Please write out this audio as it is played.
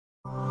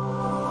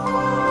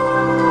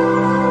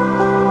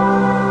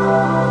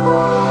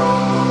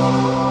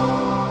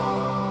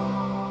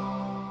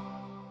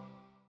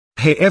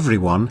Hey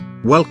everyone,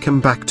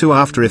 welcome back to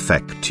After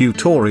Effects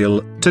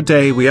tutorial.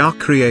 Today we are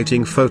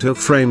creating photo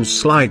frames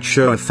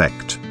slideshow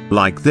effect,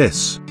 like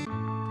this.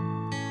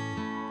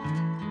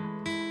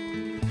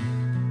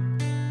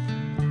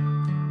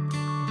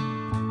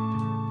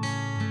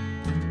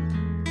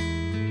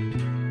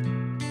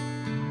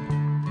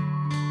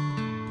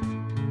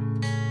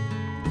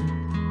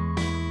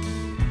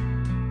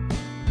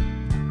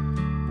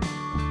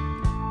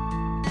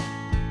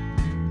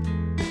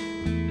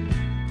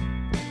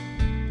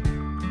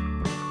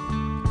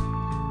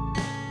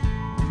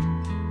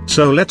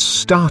 So let's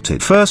start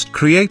it. First,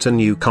 create a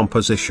new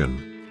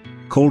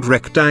composition called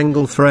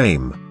rectangle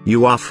frame.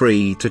 You are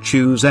free to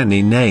choose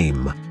any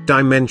name.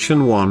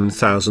 Dimension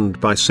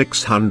 1000 by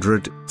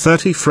 600,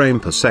 30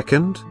 frames per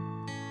second.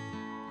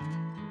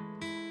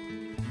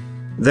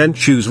 Then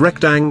choose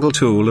rectangle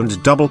tool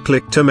and double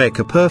click to make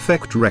a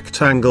perfect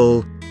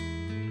rectangle.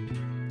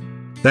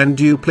 Then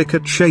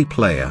duplicate shape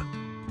layer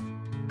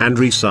and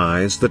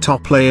resize the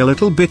top layer a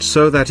little bit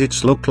so that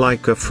it looks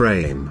like a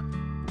frame.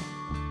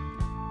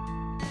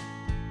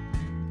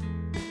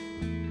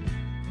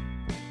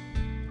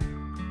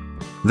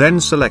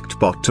 Then select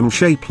bottom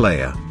shape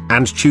layer,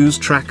 and choose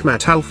track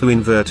matte alpha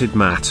inverted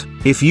matte.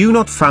 If you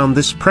not found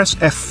this, press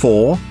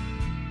F4.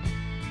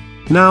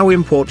 Now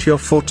import your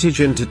footage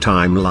into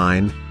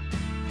timeline.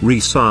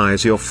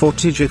 Resize your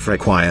footage if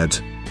required.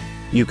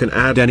 You can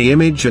add any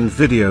image and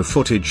video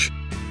footage.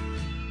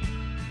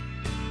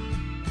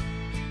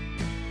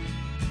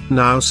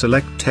 Now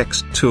select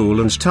text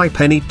tool and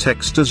type any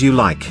text as you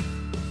like.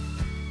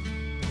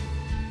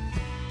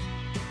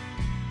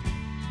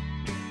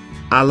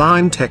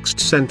 Align text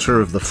center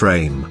of the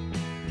frame.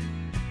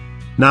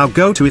 Now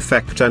go to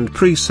Effect and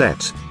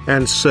Preset,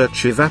 and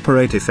search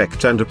Evaporate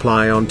Effect and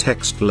apply on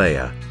text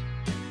layer.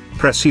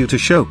 Press U to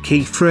show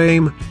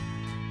keyframe.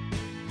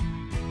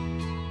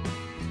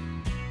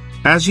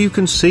 As you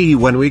can see,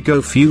 when we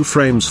go few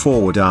frames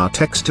forward, our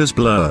text is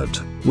blurred.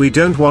 We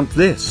don't want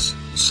this,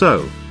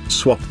 so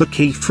swap the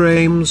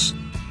keyframes.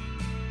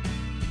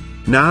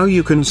 Now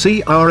you can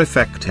see our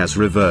effect has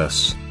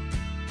reverse.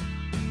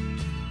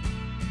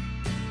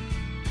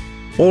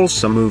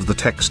 Also move the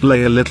text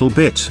layer a little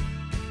bit,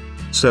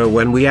 so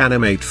when we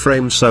animate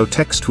frame, so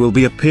text will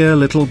be appear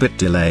little bit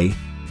delay.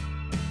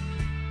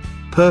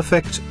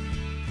 Perfect.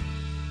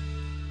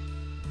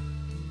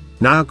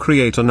 Now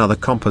create another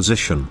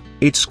composition.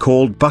 It's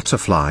called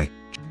butterfly.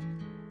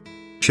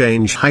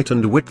 Change height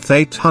and width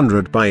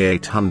 800 by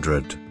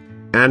 800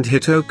 and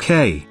hit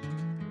OK.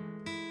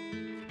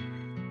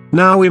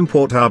 Now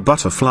import our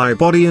butterfly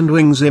body and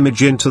wings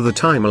image into the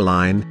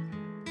timeline.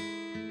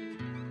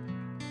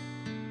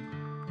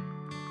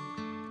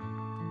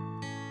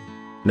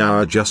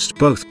 Now adjust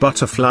both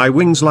butterfly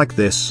wings like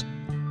this.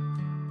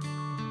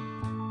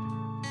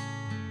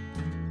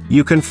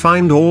 You can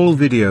find all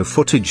video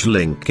footage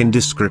link in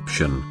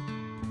description.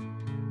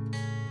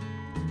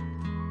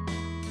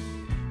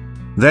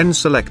 Then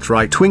select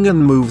right wing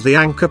and move the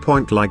anchor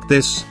point like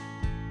this.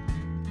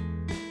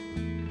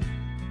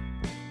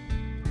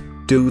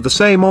 Do the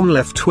same on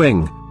left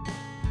wing,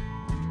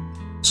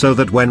 so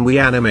that when we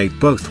animate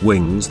both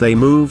wings they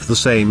move the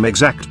same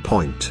exact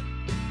point.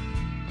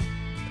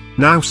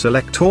 Now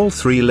select all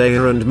three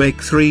layer and make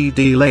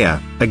 3D layer.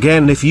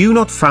 Again, if you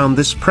not found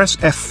this, press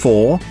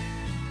F4.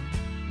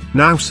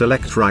 Now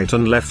select right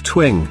and left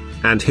wing,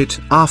 and hit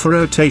R for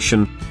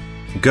rotation.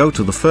 Go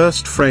to the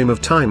first frame of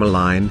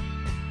timeline.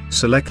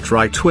 Select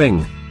right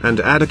wing,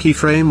 and add a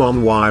keyframe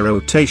on Y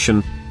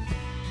rotation.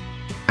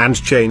 And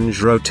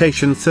change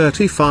rotation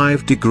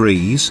 35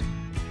 degrees.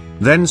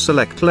 Then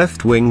select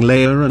left wing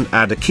layer and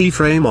add a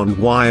keyframe on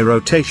Y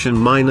rotation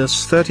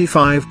minus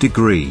 35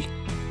 degree.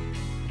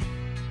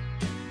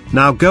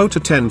 Now go to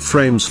 10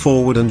 frames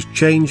forward and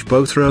change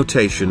both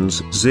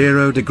rotations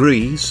 0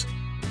 degrees.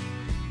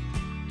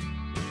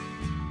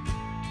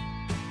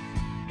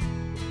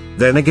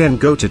 Then again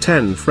go to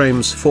 10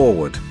 frames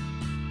forward.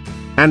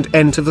 And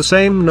enter the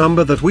same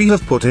number that we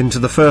have put into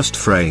the first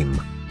frame.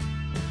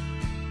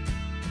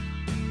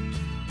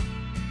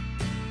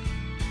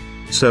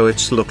 So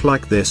it's look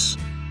like this.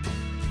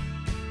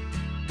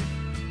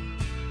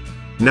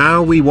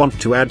 Now we want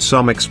to add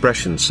some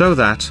expression so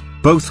that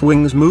both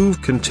wings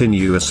move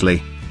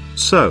continuously.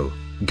 So,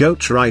 go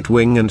to right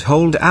wing and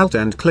hold Alt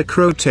and click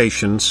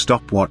rotation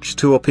stopwatch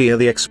to appear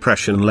the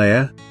expression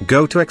layer.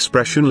 Go to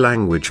expression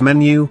language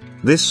menu,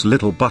 this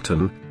little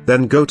button,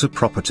 then go to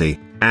property,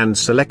 and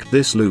select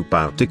this loop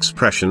out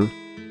expression.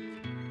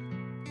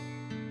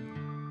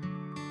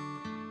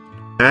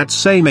 Add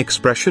same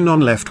expression on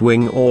left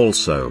wing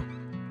also.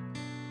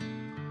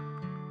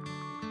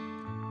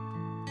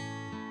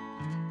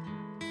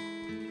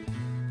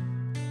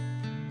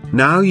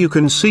 Now you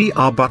can see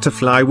our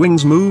butterfly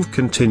wings move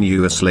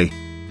continuously.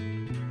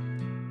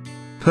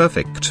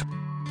 Perfect.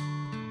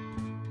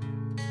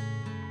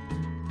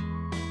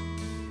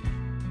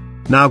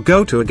 Now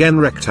go to again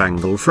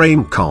rectangle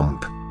frame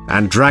comp,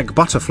 and drag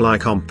butterfly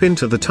comp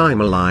into the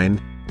timeline.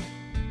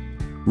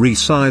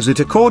 Resize it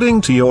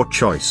according to your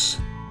choice,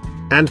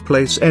 and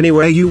place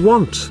anywhere you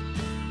want.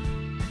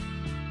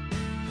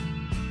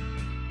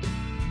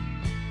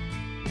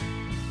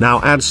 Now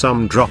add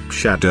some drop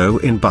shadow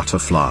in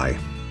butterfly.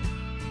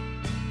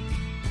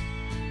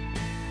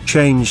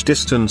 Change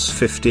distance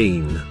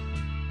 15.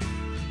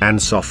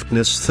 And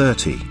softness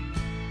 30.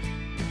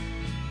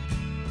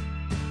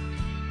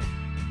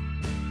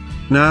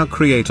 Now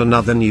create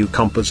another new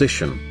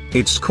composition.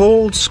 It's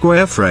called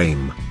square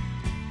frame.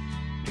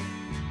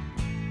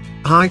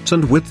 Height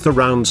and width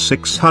around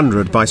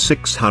 600 by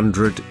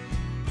 600.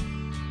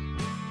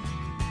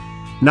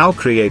 Now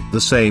create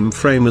the same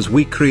frame as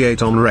we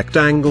create on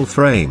rectangle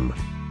frame.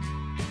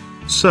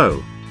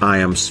 So, I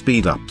am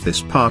speed up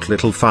this part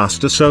little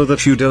faster so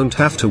that you don't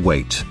have to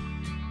wait.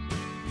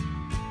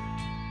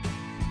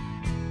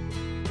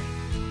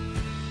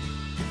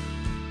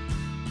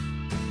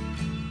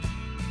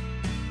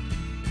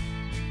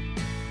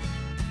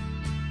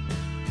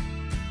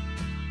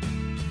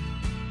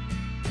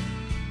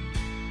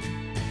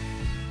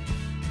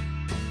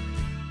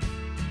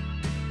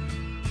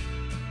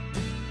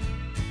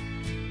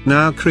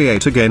 Now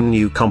create again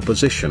new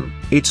composition.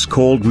 It's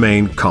called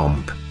main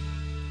comp.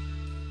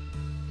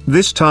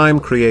 This time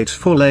create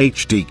full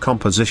HD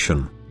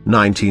composition,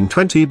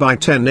 1920 by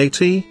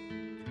 1080.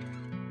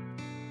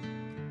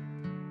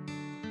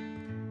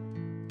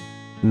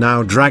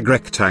 Now drag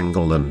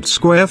rectangle and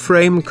square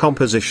frame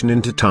composition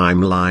into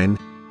timeline.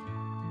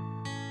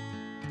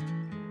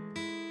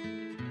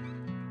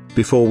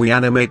 Before we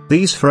animate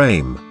these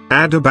frame,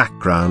 add a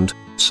background,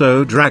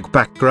 so drag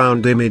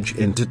background image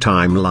into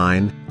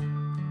timeline.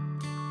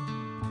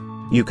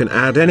 You can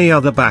add any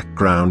other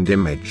background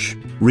image,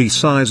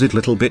 resize it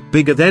little bit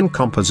bigger than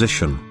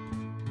composition.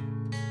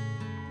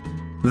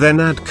 Then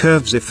add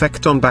curves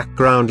effect on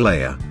background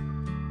layer.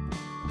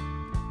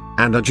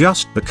 And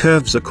adjust the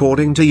curves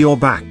according to your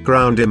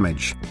background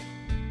image.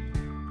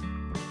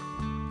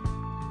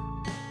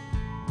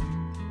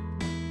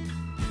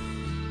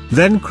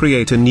 Then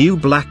create a new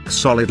black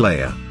solid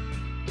layer.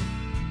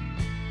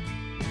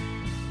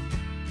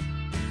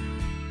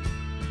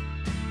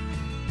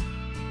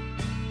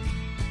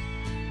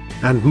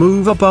 And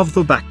move above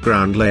the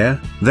background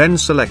layer, then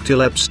select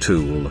Ellipse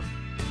tool.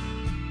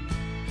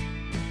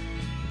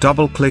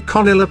 Double-click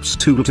on Ellipse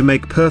tool to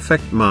make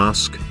perfect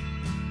mask.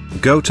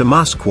 Go to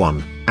Mask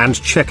 1, and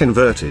check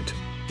Inverted.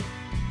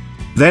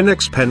 Then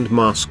expand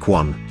Mask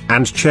 1,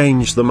 and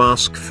change the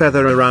mask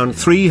feather around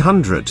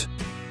 300.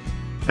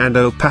 And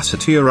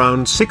opacity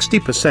around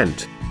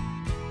 60%.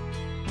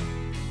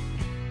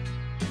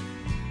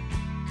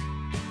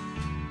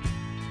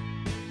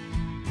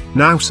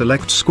 Now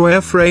select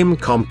Square Frame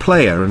Comp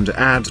Layer and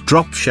add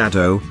Drop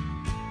Shadow.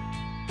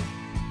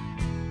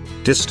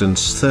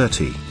 Distance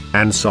 30,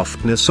 and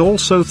softness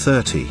also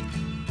 30.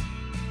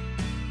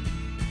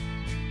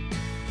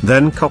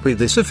 Then copy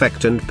this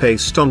effect and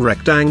paste on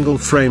Rectangle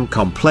Frame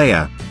Comp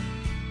Layer.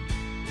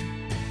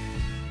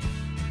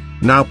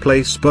 Now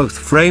place both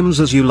frames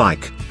as you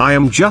like, I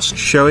am just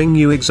showing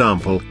you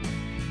example.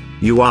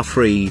 You are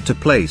free to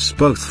place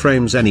both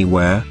frames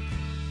anywhere.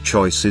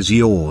 Choice is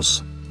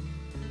yours.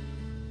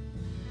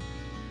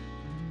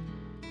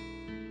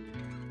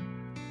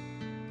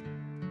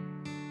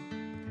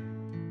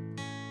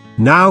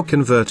 Now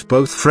convert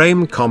both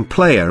frame comp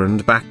layer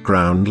and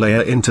background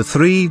layer into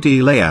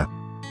 3D layer.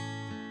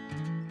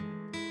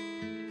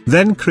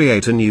 Then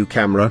create a new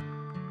camera.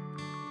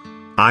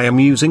 I am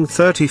using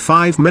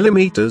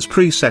 35mm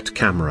preset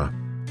camera.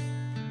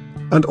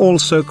 And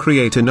also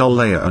create a null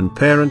layer and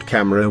parent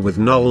camera with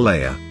null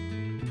layer.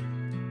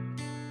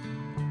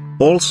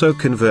 Also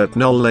convert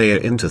null layer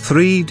into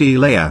 3D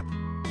layer.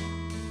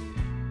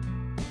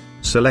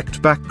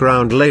 Select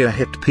background layer,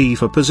 hit P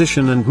for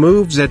position and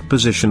move Z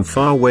position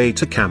far away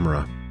to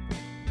camera.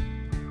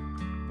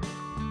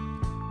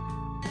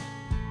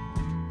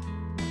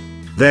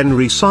 Then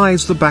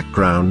resize the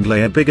background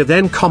layer bigger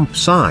than comp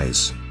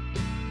size.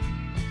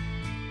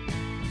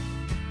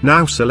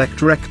 Now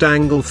select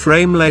rectangle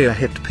frame layer,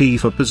 hit P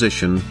for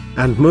position,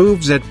 and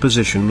move Z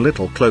position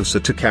little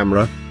closer to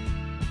camera.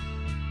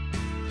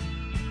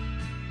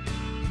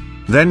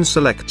 Then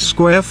select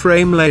square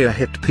frame layer,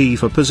 hit P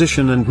for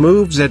position and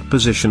move Z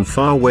position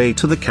far away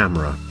to the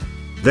camera.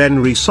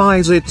 Then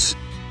resize it.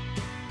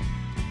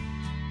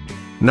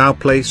 Now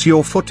place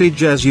your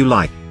footage as you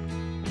like.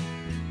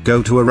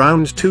 Go to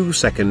around 2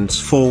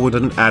 seconds forward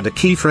and add a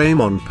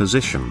keyframe on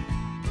position.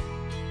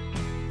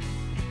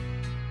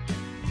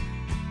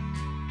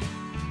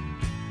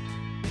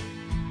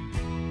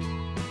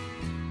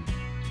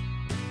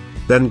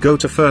 Then go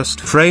to first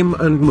frame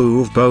and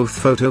move both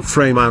photo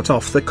frame out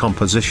of the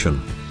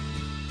composition.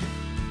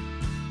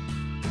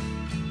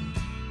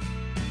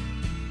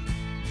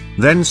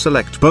 Then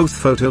select both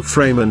photo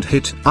frame and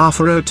hit R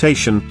for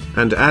rotation,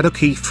 and add a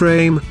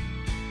keyframe.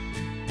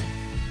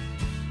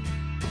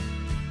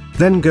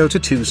 Then go to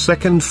 2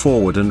 seconds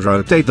forward and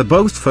rotate the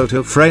both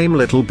photo frame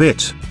little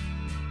bit.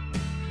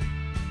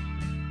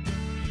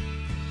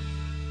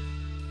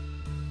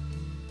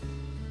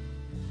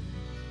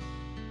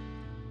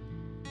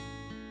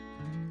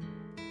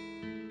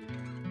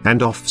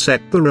 And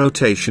offset the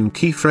rotation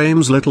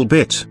keyframes little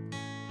bit.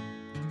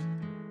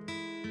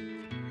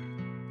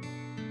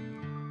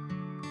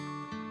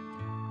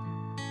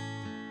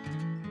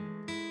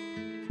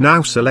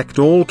 Now select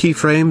all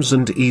keyframes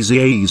and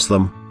ease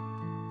them.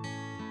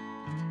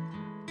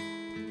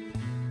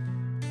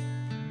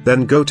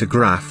 Then go to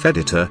Graph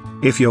Editor.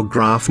 If your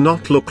graph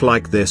not look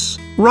like this,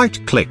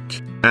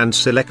 right-click, and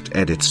select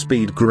Edit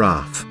Speed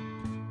Graph.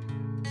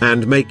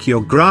 And make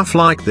your graph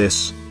like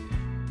this.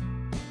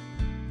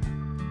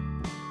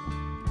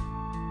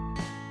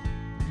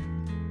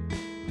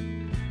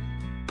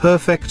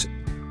 Perfect.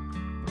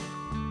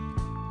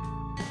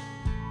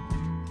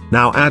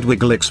 Now add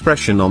wiggle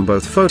expression on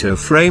both photo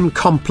frame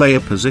comp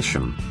layer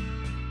position.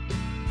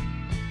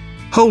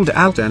 Hold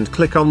Alt and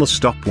click on the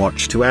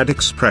stopwatch to add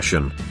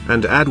expression,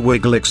 and add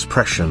wiggle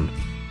expression.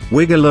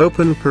 Wiggle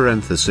open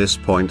parenthesis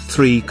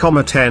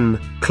 0.3, 10,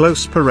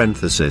 close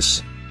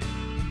parenthesis.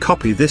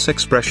 Copy this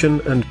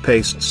expression and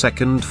paste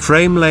second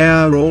frame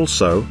layer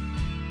also.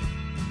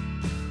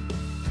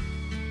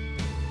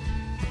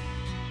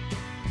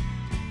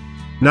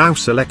 Now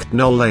select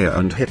null layer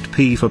and hit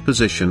P for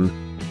position,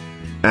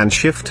 and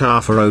Shift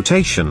R for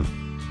rotation.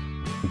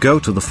 Go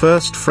to the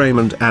first frame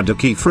and add a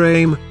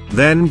keyframe,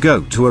 then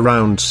go to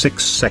around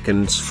 6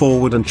 seconds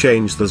forward and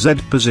change the Z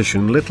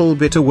position little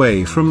bit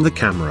away from the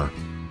camera.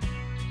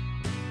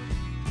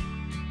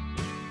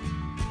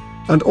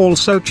 And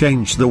also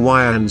change the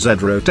Y and Z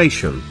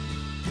rotation.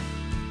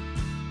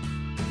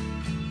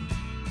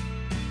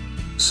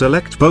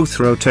 Select both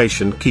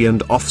rotation key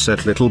and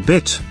offset little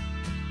bit,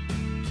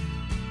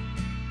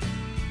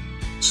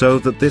 so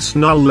that this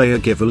null layer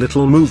give a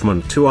little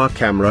movement to our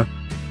camera.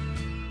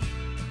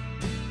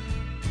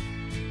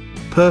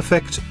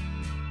 Perfect.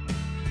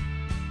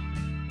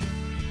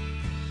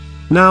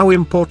 Now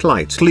import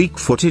light leak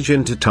footage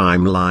into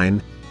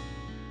timeline,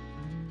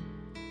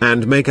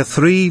 and make a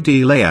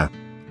 3D layer,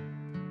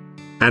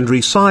 and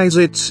resize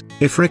it,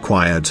 if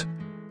required.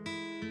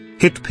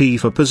 Hit P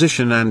for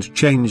position and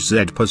change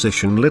Z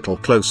position little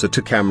closer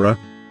to camera,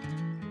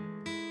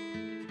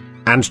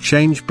 and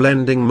change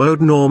blending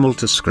mode normal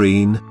to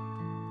screen,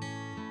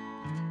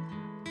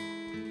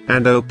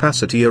 and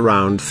opacity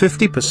around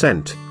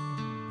 50%.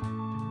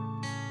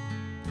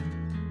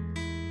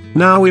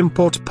 Now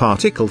import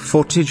particle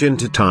footage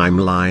into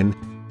timeline.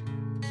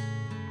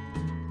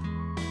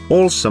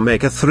 Also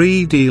make a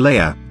 3D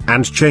layer,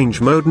 and change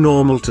mode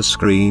normal to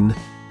screen,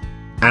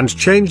 and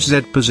change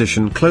Z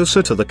position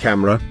closer to the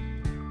camera.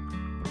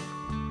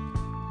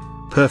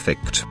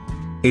 Perfect.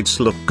 It's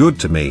look good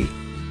to me.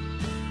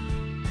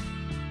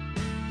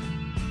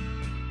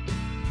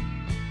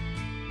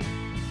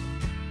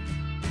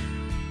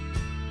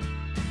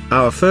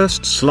 Our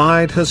first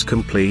slide has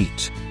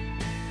complete.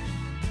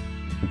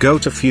 Go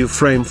to View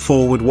Frame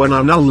Forward when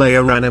our null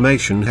layer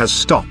animation has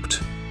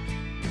stopped.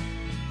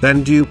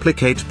 Then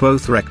duplicate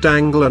both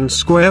rectangle and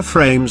square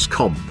frames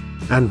comp,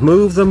 and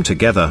move them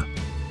together.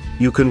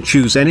 You can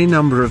choose any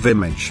number of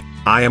image.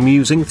 I am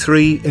using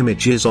 3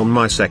 images on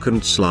my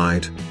second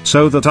slide,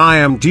 so that I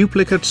am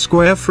duplicate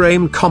square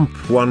frame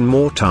comp one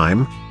more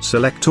time.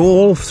 Select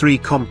all 3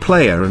 comp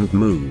layer and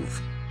move.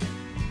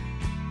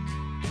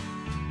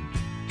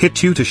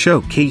 Hit U to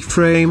show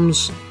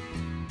keyframes,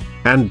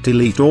 and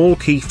delete all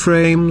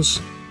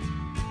keyframes.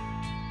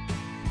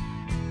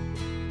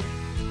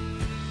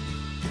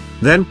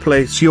 Then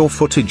place your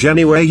footage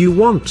anywhere you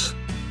want.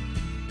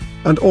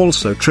 And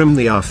also trim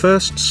our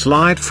first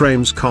slide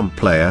frames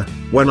comp layer,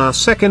 when our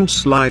second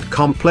slide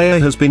comp layer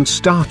has been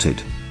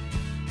started.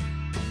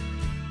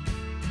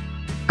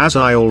 As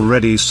I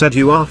already said,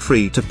 you are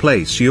free to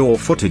place your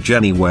footage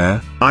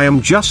anywhere. I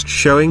am just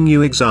showing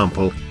you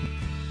example.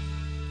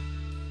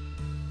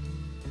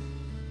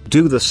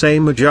 Do the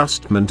same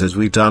adjustment as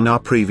we done our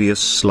previous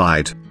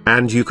slide,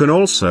 and you can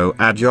also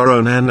add your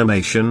own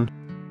animation.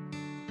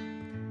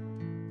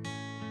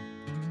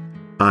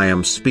 I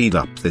am speed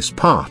up this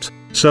part,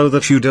 so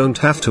that you don't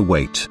have to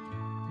wait.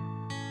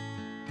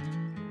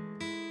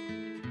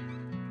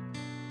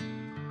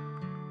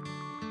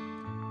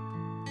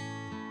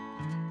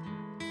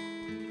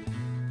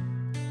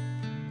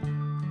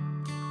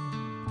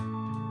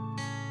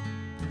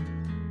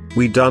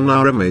 We done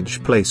our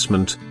image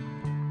placement.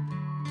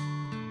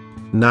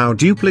 Now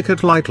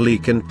duplicate light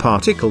leak and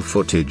particle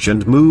footage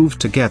and move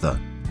together.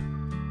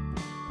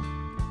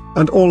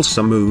 And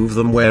also move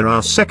them where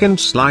our second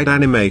slide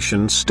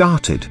animation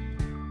started.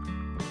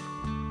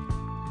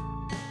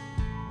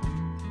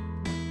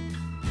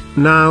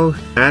 Now,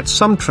 add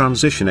some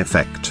transition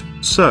effect,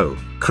 so,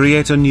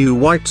 create a new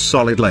white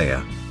solid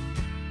layer.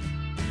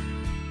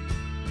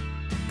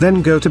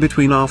 Then go to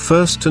between our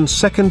first and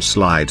second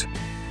slide.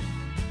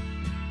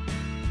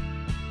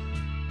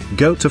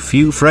 Go to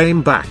View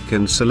Frame Back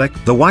and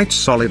select the white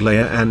solid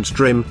layer and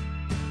trim.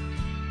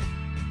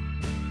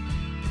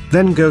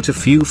 Then go to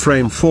View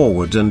Frame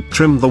Forward and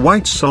trim the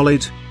white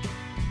solid.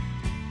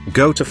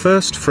 Go to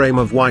first frame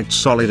of white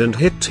solid and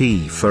hit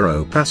T for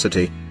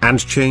opacity,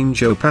 and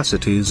change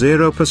opacity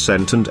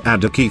 0% and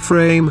add a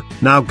keyframe.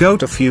 Now go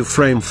to View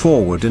Frame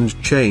Forward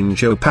and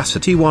change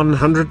opacity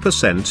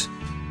 100%.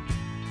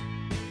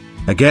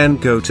 Again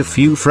go to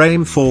View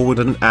Frame Forward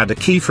and add a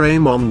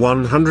keyframe on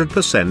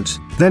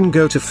 100%, then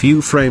go to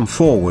View Frame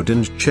Forward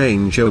and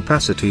change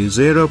opacity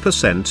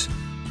 0%.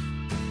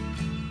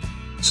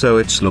 So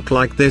it's look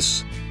like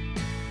this.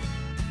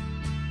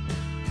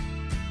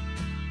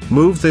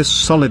 Move this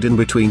solid in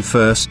between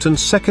first and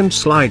second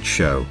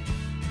slideshow.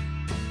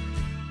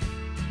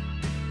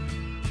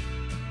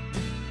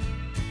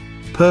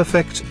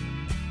 Perfect.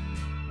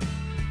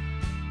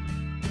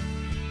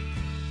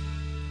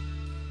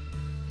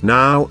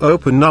 Now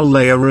open null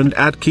layer and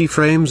add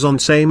keyframes on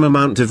same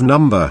amount of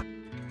number.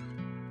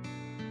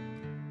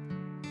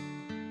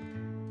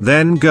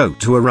 Then go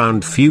to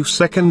around few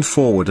second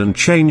forward and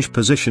change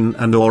position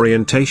and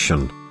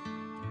orientation.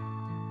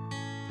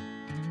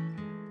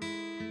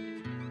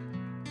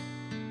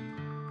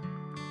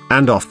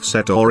 And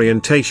offset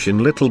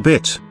orientation little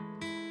bit.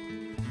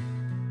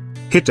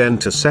 Hit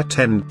enter, set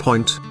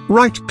endpoint,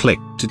 right click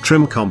to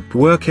trim comp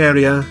work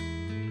area.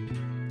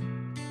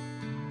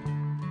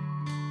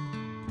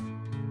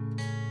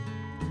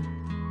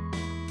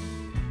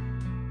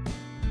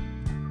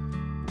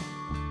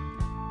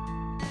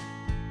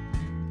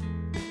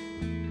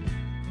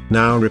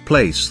 Now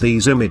replace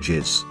these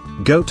images,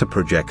 go to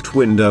project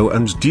window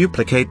and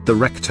duplicate the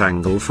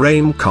rectangle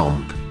frame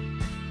comp.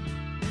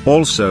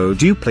 Also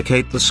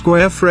duplicate the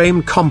square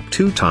frame comp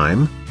 2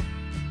 times.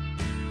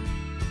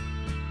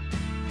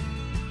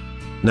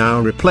 Now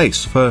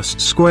replace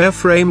first square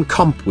frame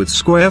comp with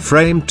square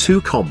frame 2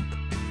 comp.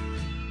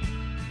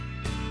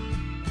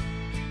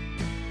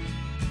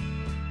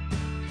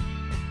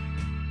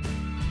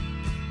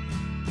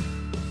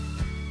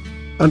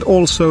 And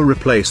also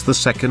replace the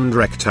second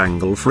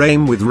rectangle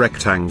frame with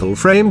rectangle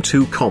frame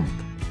 2 comp.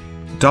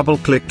 Double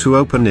click to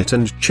open it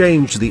and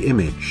change the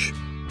image.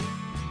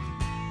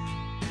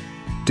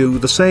 Do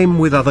the same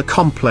with other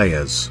comp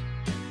layers.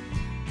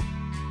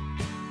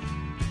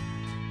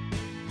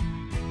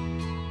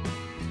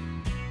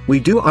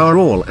 We do our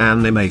all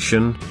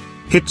animation,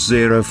 hit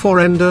 0 for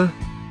render.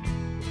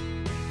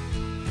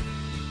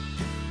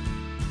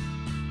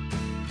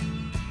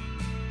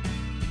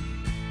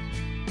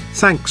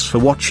 Thanks for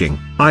watching,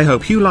 I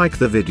hope you like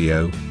the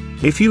video.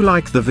 If you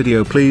like the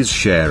video please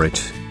share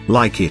it,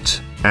 like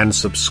it, and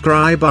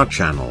subscribe our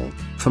channel.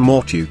 For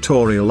more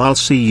tutorial I'll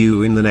see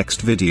you in the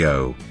next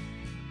video.